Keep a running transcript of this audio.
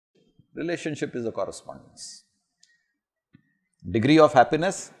Relationship is a correspondence. Degree of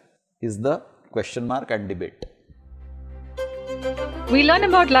happiness is the question mark and debate. We learn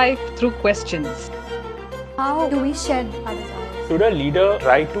about life through questions. How do we shed our desires? Should a leader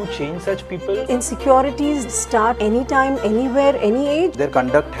try to change such people? Insecurities start anytime, anywhere, any age. Their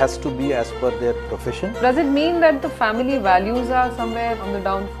conduct has to be as per their profession. Does it mean that the family values are somewhere on the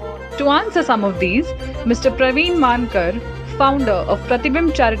downfall? To answer some of these, Mr. Praveen Mankar, founder of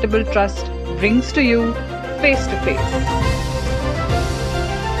Pratibimb Charitable Trust, brings to you Face to Face.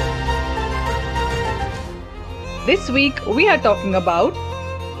 This week we are talking about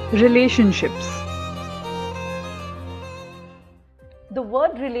relationships. The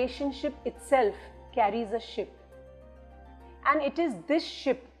word relationship itself carries a ship. And it is this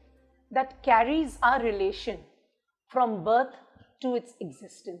ship that carries our relation from birth to its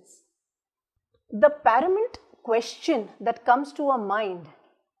existence. The paramount question that comes to our mind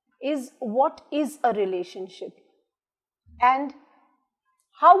is, what is a relationship? And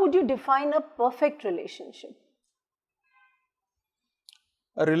how would you define a perfect relationship?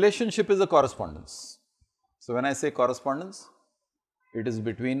 A relationship is a correspondence. So when I say correspondence, it is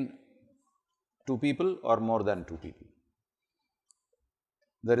between two people or more than two people.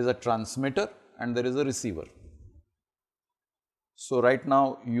 There is a transmitter and there is a receiver. So right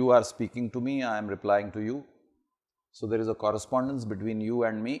now you are speaking to me, I am replying to you. So there is a correspondence between you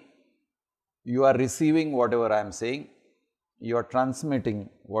and me. You are receiving whatever I am saying. You are transmitting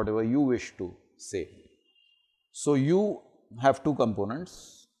whatever you wish to say. So you have two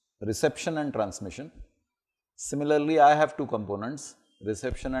components, reception and transmission. Similarly, I have two components,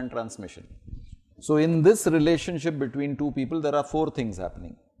 reception and transmission. So in this relationship between two people, there are four things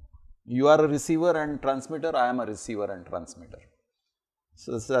happening. You are a receiver and transmitter, I am a receiver and transmitter.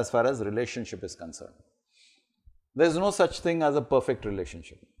 So this is as far as relationship is concerned. There is no such thing as a perfect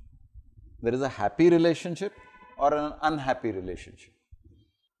relationship. There is a happy relationship or an unhappy relationship.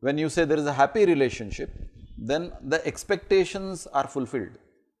 When you say there is a happy relationship, then the expectations are fulfilled.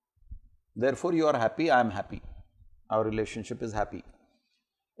 Therefore, you are happy, I am happy. Our relationship is happy.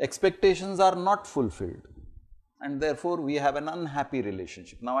 Expectations are not fulfilled and therefore we have an unhappy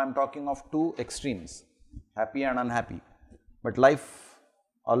relationship. Now I am talking of two extremes, happy and unhappy. But life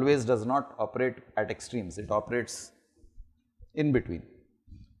always does not operate at extremes, it operates in between.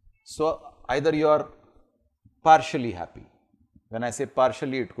 So either you are partially happy. When I say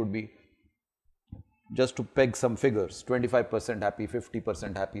partially, it could be, just to peg some figures, 25% happy,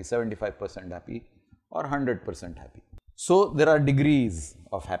 50% happy, 75% happy or 100% happy. So there are degrees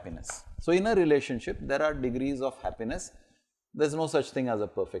of happiness. So in a relationship, there are degrees of happiness. There is no such thing as a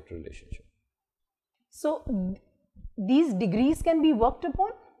perfect relationship. So these degrees can be worked upon?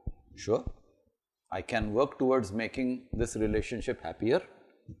 Sure. I can work towards making this relationship happier.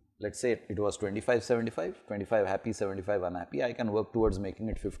 Let's say it was 25-75, 25 happy, 75 unhappy. I can work towards making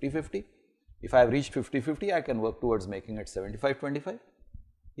it 50-50. If I have reached 50-50, I can work towards making it 75-25.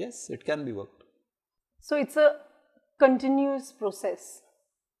 Yes, it can be worked. So it's a continuous process.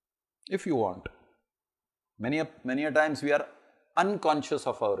 If you want. Many a times we are unconscious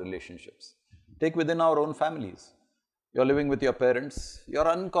of our relationships. Take within our own families. You are living with your parents, you are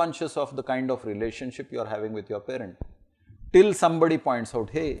unconscious of the kind of relationship you are having with your parent. Till somebody points out,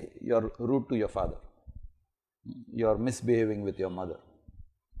 hey, you are rude to your father, you are misbehaving with your mother.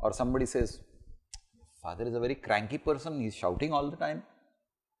 Or somebody says, father is a very cranky person, he is shouting all the time.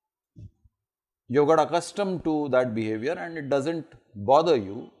 You got accustomed to that behavior and it doesn't bother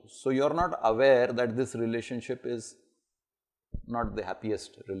you. So you are not aware that this relationship is not the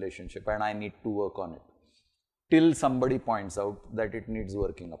happiest relationship and I need to work on it. Till somebody points out that it needs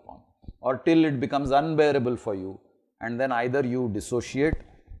working upon. Or till it becomes unbearable for you and then either you dissociate,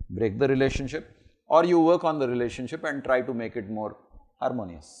 break the relationship, or you work on the relationship and try to make it more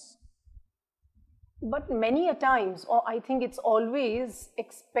harmonious. But many a times, or I think it's always,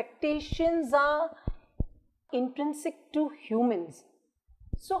 expectations are intrinsic to humans.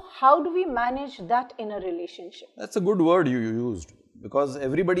 So how do we manage that in a relationship? That's a good word you used, because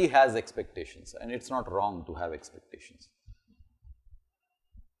everybody has expectations and it's not wrong to have expectations.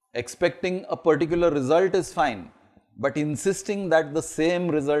 Expecting a particular result is fine, but insisting that the same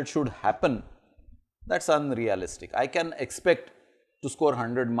result should happen, that's unrealistic. I can expect to score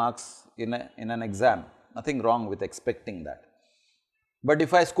 100 marks in an exam, nothing wrong with expecting that. But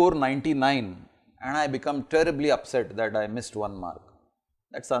if I score 99 and I become terribly upset that I missed 1 mark,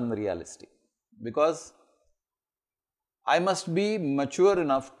 that's unrealistic, because I must be mature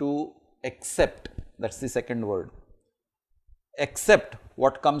enough to accept, that's the second word, accept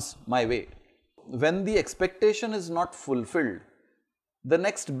what comes my way. When the expectation is not fulfilled, the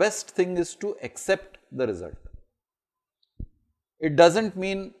next best thing is to accept the result. It doesn't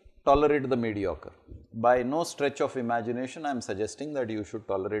mean tolerate the mediocre. By no stretch of imagination, I am suggesting that you should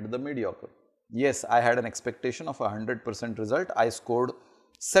tolerate the mediocre. Yes, I had an expectation of a 100% result, I scored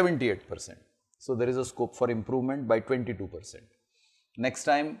 78%. So, there is a scope for improvement by 22%. Next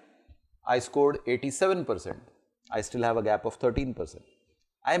time, I scored 87%, I still have a gap of 13%.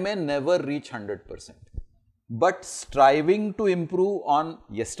 I may never reach 100%, but striving to improve on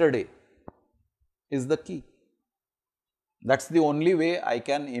yesterday is the key. That is the only way I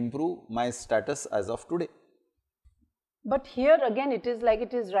can improve my status as of today. But here again it is like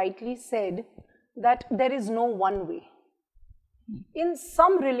it is rightly said that there is no one way. In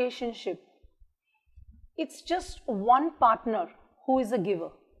some relationship, it's just one partner who is a giver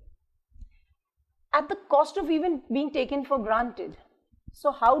at the cost of even being taken for granted.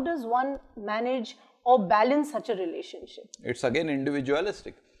 So how does one manage or balance such a relationship? It's again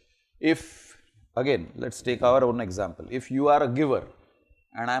individualistic. If again, let's take our own example. If you are a giver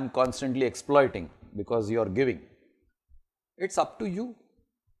and I am constantly exploiting because you are giving, it's up to you.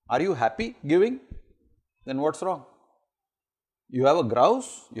 Are you happy giving? Then what's wrong? You have a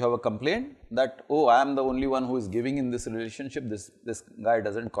grouse, you have a complaint that, oh, I am the only one who is giving in this relationship, this guy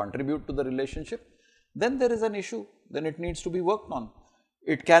doesn't contribute to the relationship, then there is an issue, then it needs to be worked on.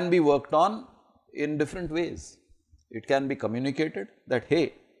 It can be worked on in different ways. It can be communicated that,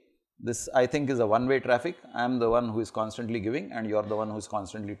 hey, this I think is a one-way traffic, I am the one who is constantly giving and you are the one who is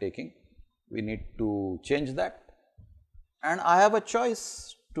constantly taking. We need to change that. And I have a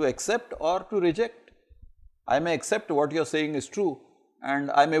choice to accept or to reject. I may accept what you are saying is true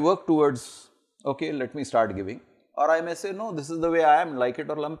and I may work towards, okay, let me start giving, or I may say, no, this is the way I am, like it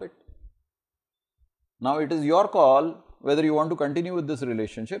or lump it. Now it is your call whether you want to continue with this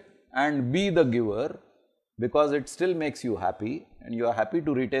relationship and be the giver, because it still makes you happy and you are happy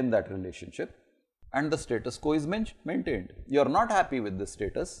to retain that relationship and the status quo is maintained. You are not happy with this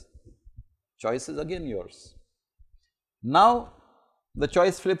status, choice is again yours. Now the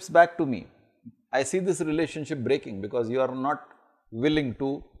choice flips back to me. I see this relationship breaking because you are not willing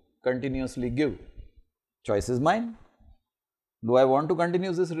to continuously give. Choice is mine. Do I want to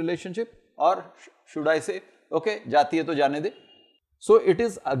continue this relationship or should I say, okay, jati hai to jaane de? So it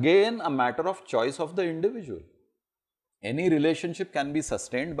is again a matter of choice of the individual. Any relationship can be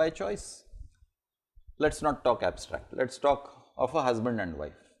sustained by choice. Let's not talk abstract. Let's talk of a husband and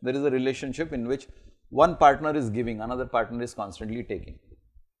wife. There is a relationship in which one partner is giving, another partner is constantly taking.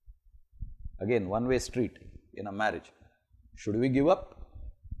 Again, one-way street in a marriage. Should we give up?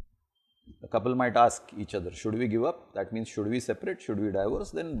 The couple might ask each other, should we give up? That means, should we separate? Should we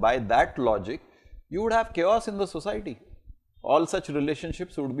divorce? Then by that logic, you would have chaos in the society. All such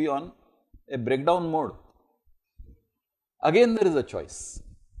relationships would be on a breakdown mode. Again, there is a choice.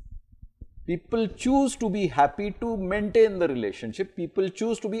 People choose to be happy to maintain the relationship. People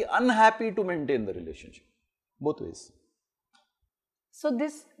choose to be unhappy to maintain the relationship. Both ways. So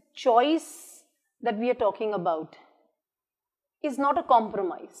this choice that we are talking about is not a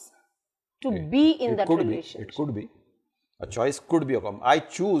compromise to be in that relationship. It could be. A choice could be a compromise. I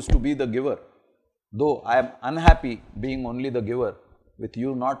choose to be the giver, though I am unhappy being only the giver with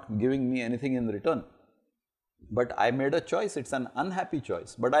you not giving me anything in return. But I made a choice, it's an unhappy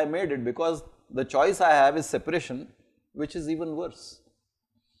choice, but I made it because the choice I have is separation, which is even worse.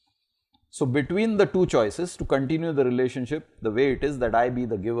 So between the two choices, to continue the relationship the way it is, that I be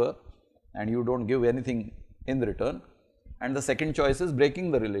the giver and you don't give anything in return, and the second choice is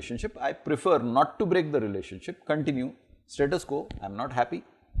breaking the relationship, I prefer not to break the relationship, continue status quo. I am not happy,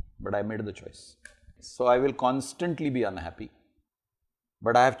 but I made the choice. So I will constantly be unhappy,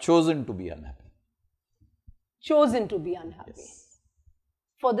 but I have chosen to be unhappy. Chosen to be unhappy. Yes.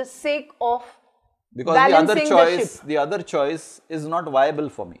 For the sake of because balancing the other choice is not viable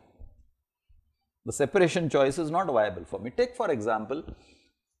for me. The separation choice is not viable for me. Take for example,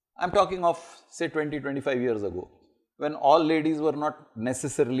 I am talking of say 20-25 years ago, when all ladies were not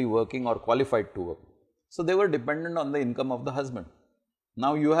necessarily working or qualified to work. So they were dependent on the income of the husband.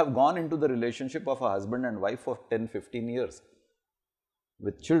 Now you have gone into the relationship of a husband and wife for 10-15 years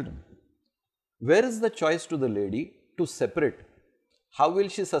with children. Where is the choice to the lady to separate? How will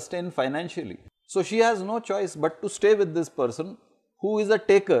she sustain financially? So she has no choice but to stay with this person who is a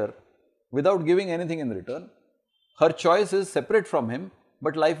taker without giving anything in return. Her choice is separate from him,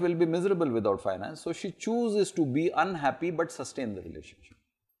 but life will be miserable without finance. So she chooses to be unhappy but sustain the relationship.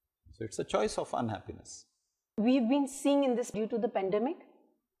 So it's a choice of unhappiness. We've been seeing in this due to the pandemic.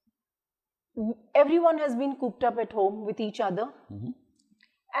 Everyone has been cooped up at home with each other.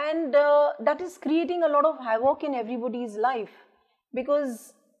 And that is creating a lot of havoc in everybody's life.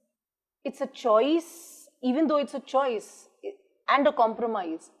 because it's a choice, even though it's a choice and a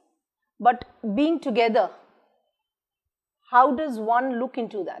compromise. But being together, how does one look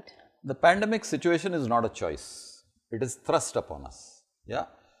into that? The pandemic situation is not a choice. It is thrust upon us. Yeah.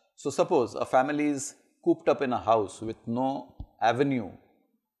 So suppose a family is cooped up in a house with no avenue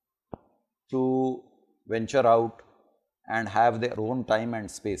to venture out and have their own time and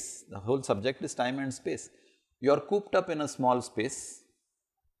space. The whole subject is time and space. You are cooped up in a small space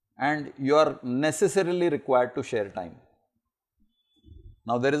and you are necessarily required to share time.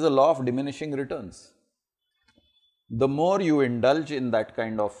 Now there is a law of diminishing returns. The more you indulge in that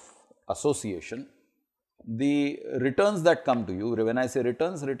kind of association, the returns that come to you, when I say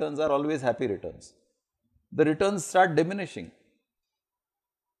returns, returns are always happy returns. The returns start diminishing.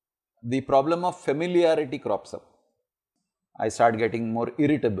 The problem of familiarity crops up. I start getting more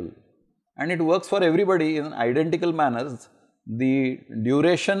irritable, and it works for everybody in identical manners. The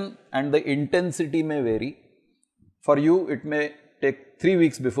duration and the intensity may vary. For you, it may take 3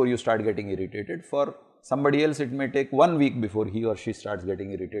 weeks before you start getting irritated. For somebody else, it may take 1 week before he or she starts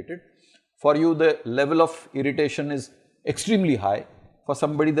getting irritated. For you, the level of irritation is extremely high. For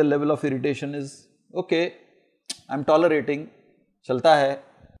somebody, the level of irritation is okay, I am tolerating, chalta hai.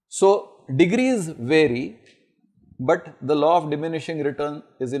 So, degrees vary, but the law of diminishing return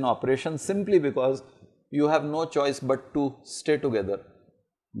is in operation simply because you have no choice but to stay together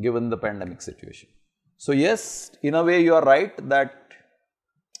given the pandemic situation. So, yes, in a way you are right that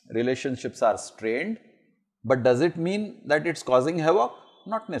relationships are strained, but does it mean that it is causing havoc?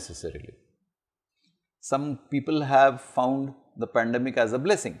 Not necessarily. Some people have found the pandemic as a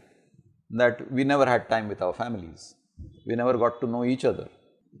blessing, that we never had time with our families, we never got to know each other.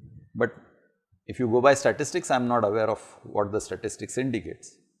 But if you go by statistics, I am not aware of what the statistics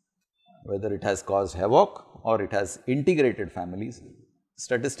indicates, whether it has caused havoc or it has integrated families.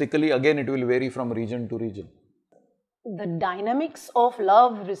 Statistically, again, it will vary from region to region. The dynamics of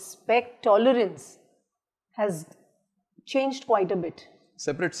love, respect, tolerance has changed quite a bit.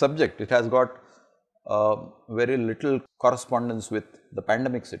 Separate subject. It has got very little correspondence with the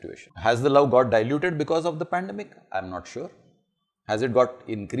pandemic situation. Has the love got diluted because of the pandemic? I am not sure. Has it got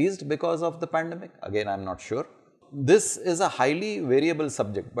increased because of the pandemic? Again, I am not sure. This is a highly variable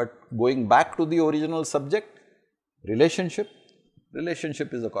subject, but going back to the original subject, relationship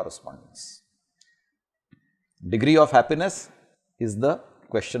is a correspondence. Degree of happiness is the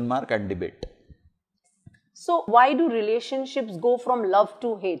question mark and debate. So, why do relationships go from love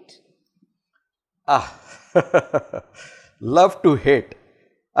to hate? Love to hate.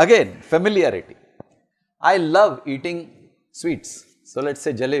 Again, familiarity. I love eating sweets. So, let us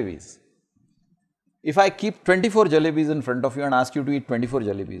say jalebis. If I keep 24 jalebis in front of you and ask you to eat 24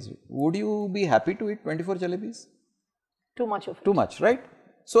 jalebis, would you be happy to eat 24 jalebis? Too much of it. Too much, right?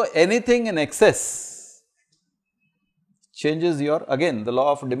 So, anything in excess changes your, again, the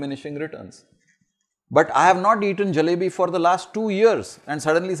law of diminishing returns. But I have not eaten jalebi for the last 2 years and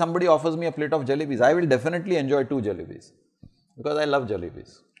suddenly somebody offers me a plate of jalebis. I will definitely enjoy 2 jalebis because I love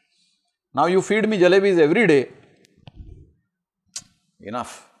jalebis. Now, you feed me jalebis every day,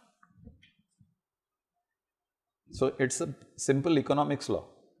 enough. So, it is a simple economics law,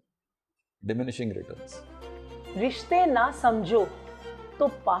 diminishing returns. रिश्ते ना समझो तो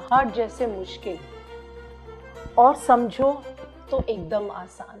पहाड़ जैसे मुश्किल और समझो तो एकदम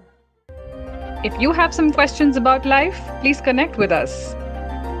आसान. If you have some questions about life, please connect with us.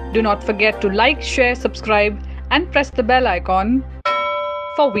 Do not forget to like, share, subscribe, and press the bell icon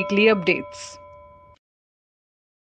for weekly updates.